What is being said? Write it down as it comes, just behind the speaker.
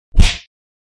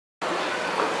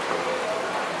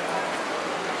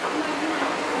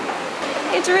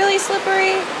It's really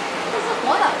slippery.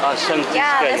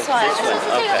 Yeah, this one.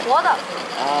 Okay.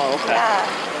 Oh, okay. Yeah.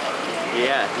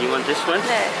 Yeah, you want this one?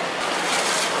 네.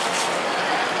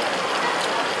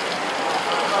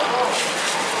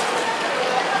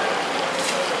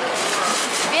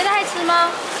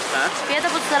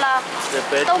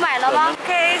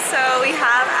 Okay, so we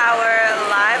have our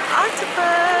live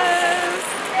octopus.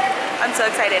 I'm so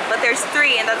excited, but there's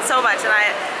 3 and that's so much, and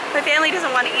my family doesn't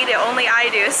want to eat it, only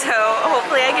I do, so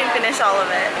hopefully I can finish all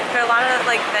of it. There are a lot of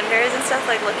like vendors and stuff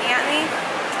like looking at me,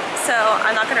 so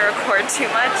I'm not gonna record too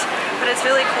much, but it's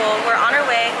really cool. We're on our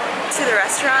way to the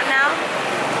restaurant now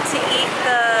to eat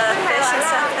the fish and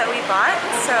stuff that we bought,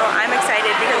 so I'm excited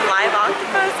because live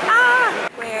octopus,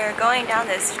 We're going down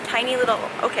this tiny little,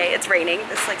 okay, it's raining,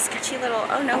 this like sketchy little,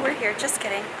 oh no, we're here, just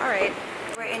kidding, alright.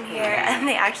 We're in here and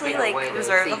they actually like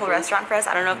reserved the whole restaurant for us.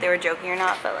 I don't know if they were joking or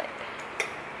not, but like,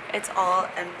 it's all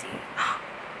empty.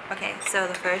 Okay, so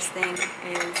the first thing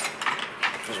is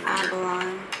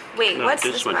abalone. Wait, No, what's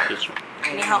this one? This one.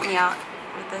 Can you help me out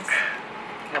with this?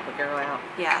 Help a girl out.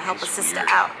 Yeah, help a sister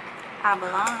out.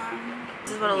 Abalone.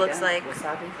 This is what it looks like.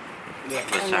 Wasabi? Yeah.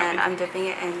 And then I'm dipping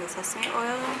it in the sesame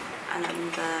oil and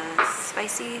then the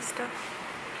spicy stuff.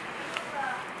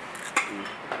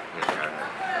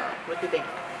 What do you think?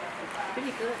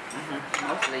 Pretty good.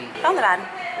 Mostly. Not bad.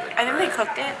 I think they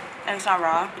cooked it and it's not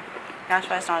raw. That's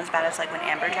why it's not as bad as like when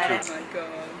Amber tried it. Oh my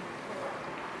god.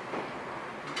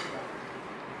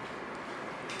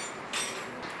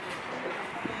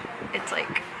 It's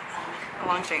like a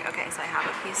long string. Okay, so I have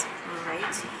a piece right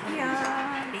here.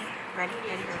 Ready.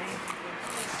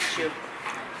 Shoot.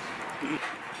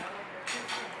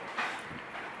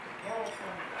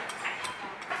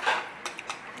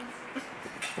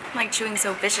 I'm like chewing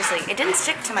so viciously. It didn't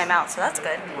stick to my mouth, so that's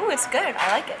good. Ooh, it's good.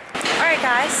 I like it. Alright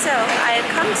guys, so I have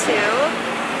come to,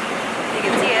 you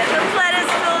can see it, the Pledis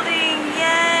building!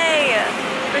 Yay!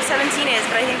 Where 17 is,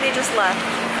 but I think they just left.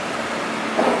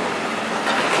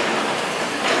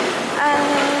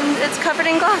 And it's covered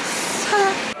in glass.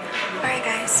 Alright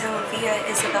guys, so via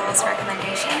Isabella's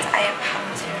recommendations, I have come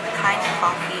to the Kind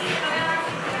Coffee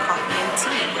and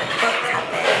Tea book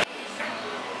cafe.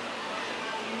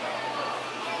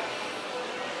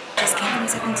 Just came from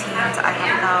 17's. I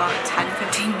have about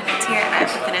 10-15 minutes here and I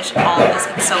have to finish all of this.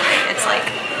 It's so big. It's like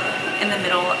in the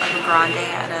middle of a grande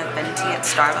at a venti at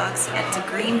Starbucks. And it's a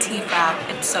green tea frap.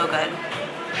 It's so good.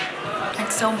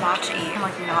 It's so matcha-y and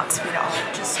like not sweet at all,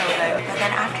 which is so good. But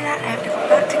then after that, I have to go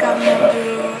back to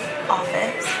BOOO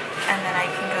office and then I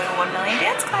can go to 1 Million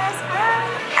dance class.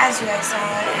 As you guys saw,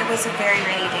 it was a very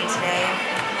rainy day today.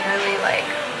 Literally like,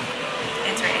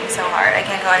 it's raining so hard. I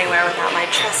can't go anywhere without my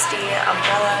trusty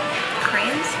umbrella.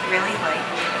 Koreans really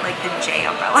like the J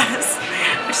umbrellas,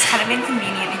 which is kind of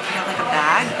inconvenient if you have like a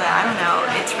bag, but I don't know,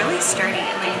 it's really sturdy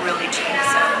and like really cheap.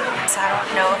 So I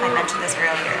don't know if I mentioned this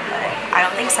earlier, but I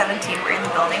don't think 17 were in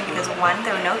the building because 1,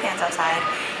 there were no fans outside.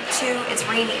 2, it's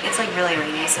rainy. It's like really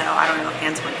rainy, so I don't know if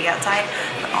fans would be outside.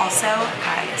 But also,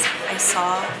 guys, I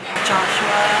saw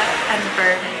Joshua and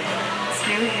Bourbon's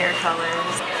new hair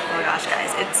colors. Oh my gosh,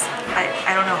 guys,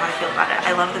 I don't know how I feel about it.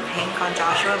 I love the pink on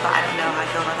Joshua, but I don't know how I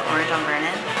feel about the orange on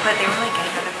Vernon. But they were like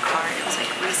getting out of the car, it was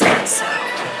like recent, so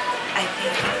I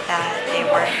think that they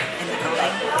weren't in the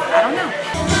building. I don't know.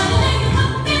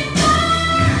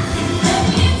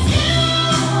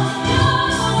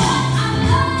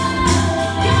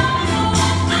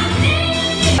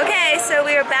 Okay, so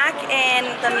we are back in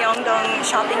the Myeongdong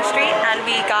shopping street and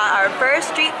we got our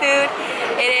first street food.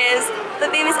 It is the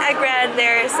famous egg bread.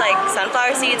 There's like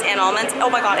sunflower seeds and almonds. Oh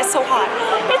my god, it's so hot.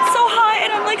 It's so hot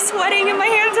and I'm like sweating and my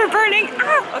hands are burning.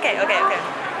 Ah! Okay.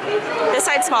 This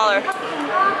side's smaller.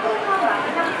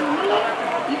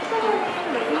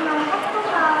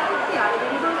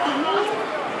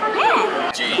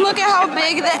 Look at how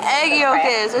big the egg yolk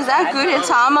is. Is that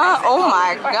gudetama? Oh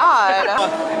my god.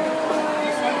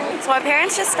 So my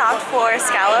parents just stopped for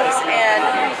scallops and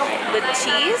with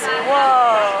cheese.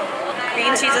 Whoa.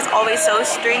 Green cheese is always so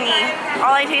stringy.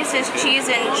 All I taste is cheese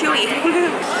and chewy.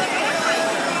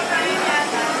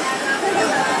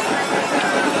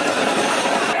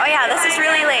 Oh yeah, this is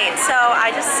really late. So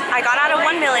I got out of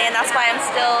 1 Million. That's why I'm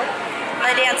still in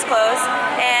my dance clothes.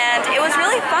 And it was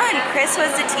really fun. Chris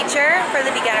was the teacher for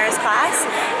the beginners class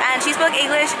and she spoke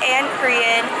English and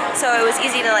Korean, so it was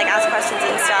easy to like ask questions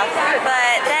and stuff.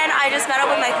 But then I just met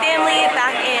up with my family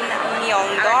back in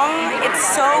Myeongdong. It's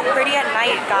so pretty at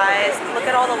night, guys. Look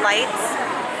at all the lights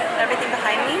and everything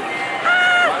behind me.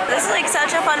 This is like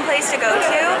such a fun place to go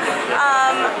to.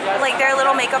 Like there are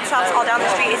little makeup shops all down the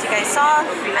street, as you guys saw,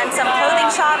 and some clothing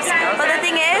shops. But the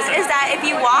thing is that if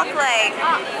you walk like,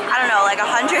 I don't know, like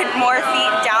 100 more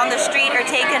feet down the street or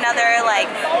take another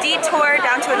like detour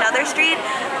down to another street,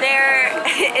 there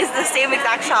is the same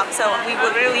exact shop. So we've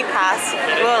literally passed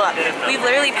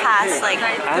like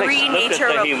 3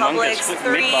 Nature Republics,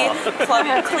 3 Club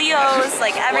Clios,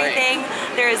 like everything.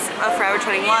 There's a Forever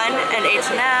 21 and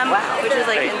H&M, which is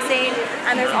like insane.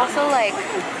 And there's also like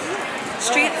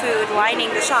street food lining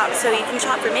the shop, so you can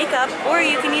shop for makeup or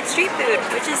you can eat street food,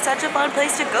 which is such a fun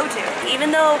place to go to. Even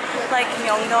though like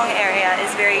Myeongdong area is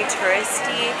very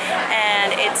touristy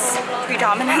and it's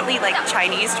predominantly like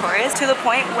Chinese tourists, to the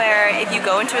point where if you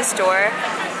go into a store,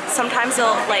 sometimes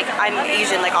they'll, like, I'm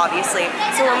Asian, like, obviously.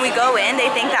 So when we go in,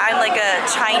 they think that I'm like a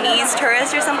Chinese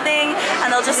tourist or something, and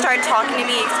they'll just start talking to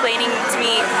me, explaining to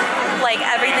me like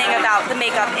everything about the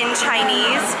makeup in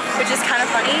Chinese, which is kind of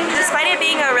funny. Despite it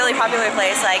being a really popular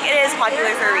place, like, it is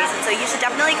popular for a reason, so you should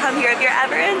definitely come here if you're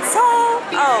ever in Seoul.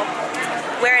 Oh,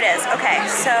 where it is. Okay,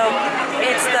 so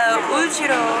it's the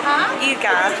Ujiro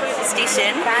Iga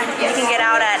station. You can get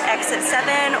out at exit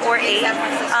 7 or 8.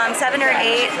 7 or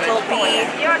 8 will be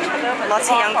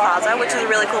Lotte-young Plaza, which is a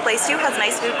really cool place too. Has a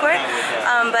nice food court.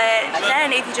 But then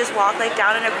if you just walk like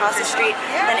down and across the street,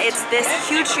 then it's this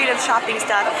huge street of shopping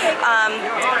stuff.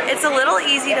 It's a little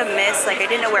easy to miss. Like, I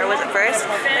didn't know where it was at first,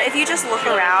 but if you just look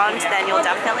around, then you'll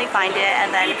definitely find it.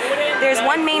 And then there's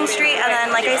one main street, and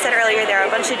then, like I said earlier, there are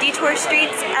a bunch of detour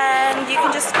streets, and you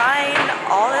can just find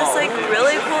all this like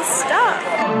really cool stuff.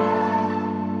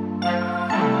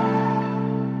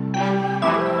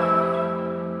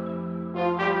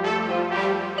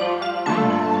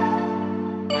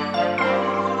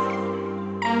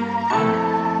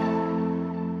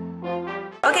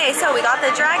 Okay, so we got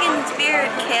the dragon's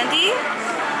beard candy.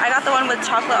 I got the one with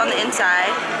chocolate on the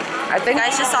inside. I think you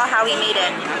guys just saw how he made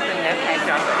it.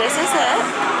 This is it.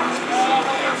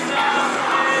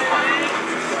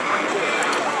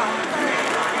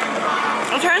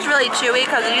 It turns really chewy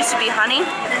because it used to be honey.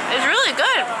 It's really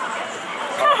good.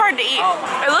 It's kind of hard to eat.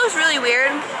 It looks really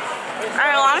weird, and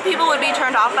a lot of people would be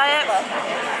turned off by it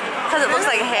because it looks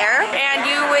like hair. And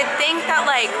you would think that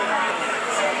like,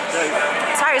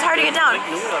 sorry, it's hard to get down.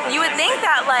 You would think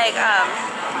that like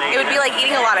it would be like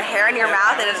eating a lot of hair in your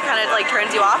mouth, and it just kind of like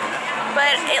turns you off.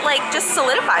 But it like just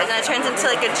solidifies and it turns into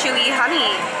like a chewy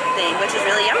honey thing, which is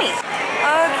really yummy.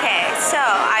 Okay, so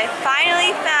I finally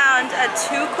found a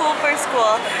too cool for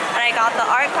school, and I got the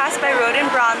art class by Road and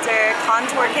Bronzer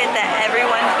contour kit that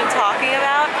everyone's been talking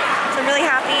about. So I'm really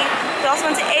happy. We also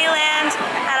went to A-Land,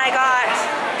 and I got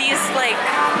these like,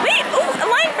 wait, ooh, a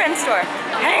Line Friend store.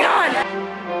 Hang on.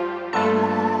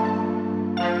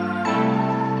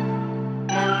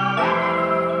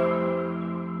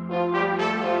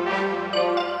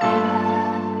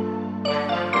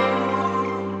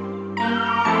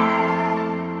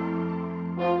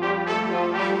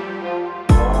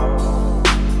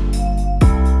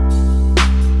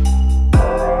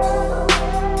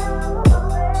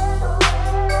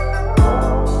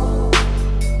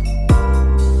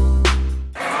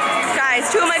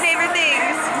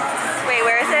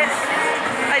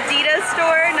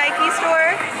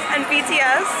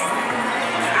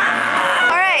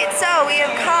 Alright, so we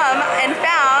have come and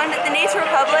found the Nature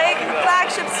Republic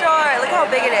flagship store. Look how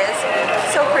big it is.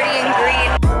 So pretty and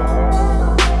green.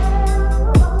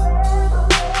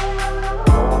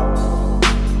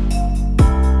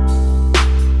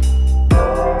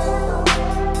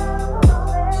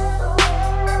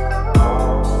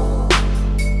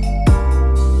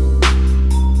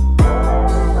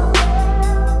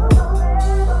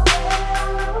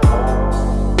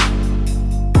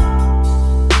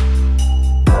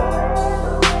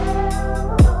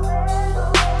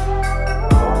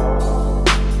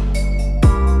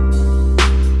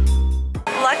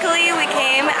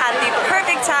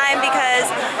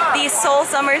 Seoul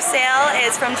summer sale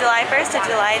is from July 1st to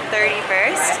July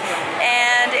 31st,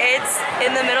 and it's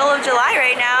in the middle of July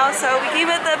right now, so we came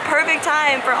at the perfect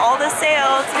time for all the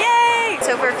sales. Yay!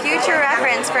 So for future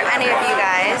reference for any of you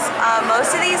guys,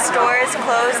 most of these stores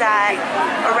close at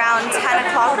around 10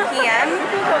 o'clock p.m.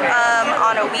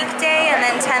 On a weekday, and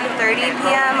then 10:30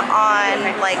 p.m. on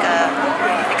like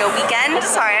a weekend.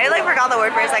 Sorry, I like forgot the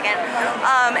word for a second.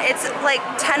 It's like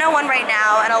 10:01 right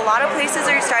now, and a lot of places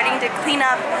are starting to clean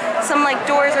up. Some like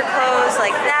doors are closed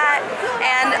like that,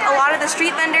 and a lot of the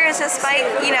street vendors, despite,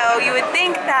 you know, you would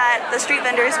think that the street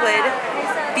vendors would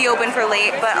be open for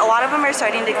late, but a lot of them are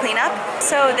starting to clean up.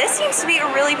 So this seems to be a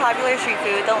really popular street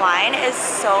food. The line is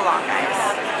so long, guys.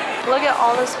 Look at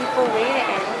all those people waiting.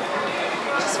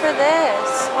 Just for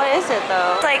this. What is it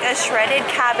though? It's like a shredded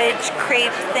cabbage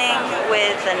crepe thing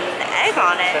with an egg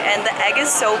on it. And the egg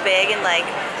is so big and like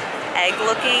egg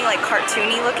looking, like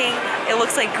cartoony looking. It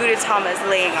looks like Gudetama is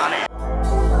laying on it.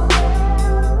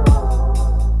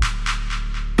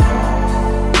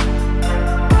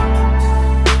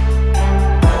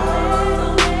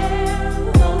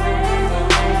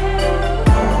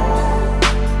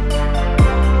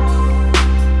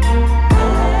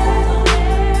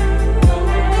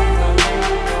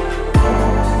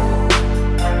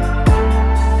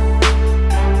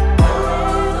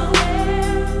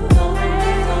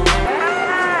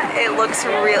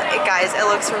 Guys, it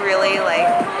looks really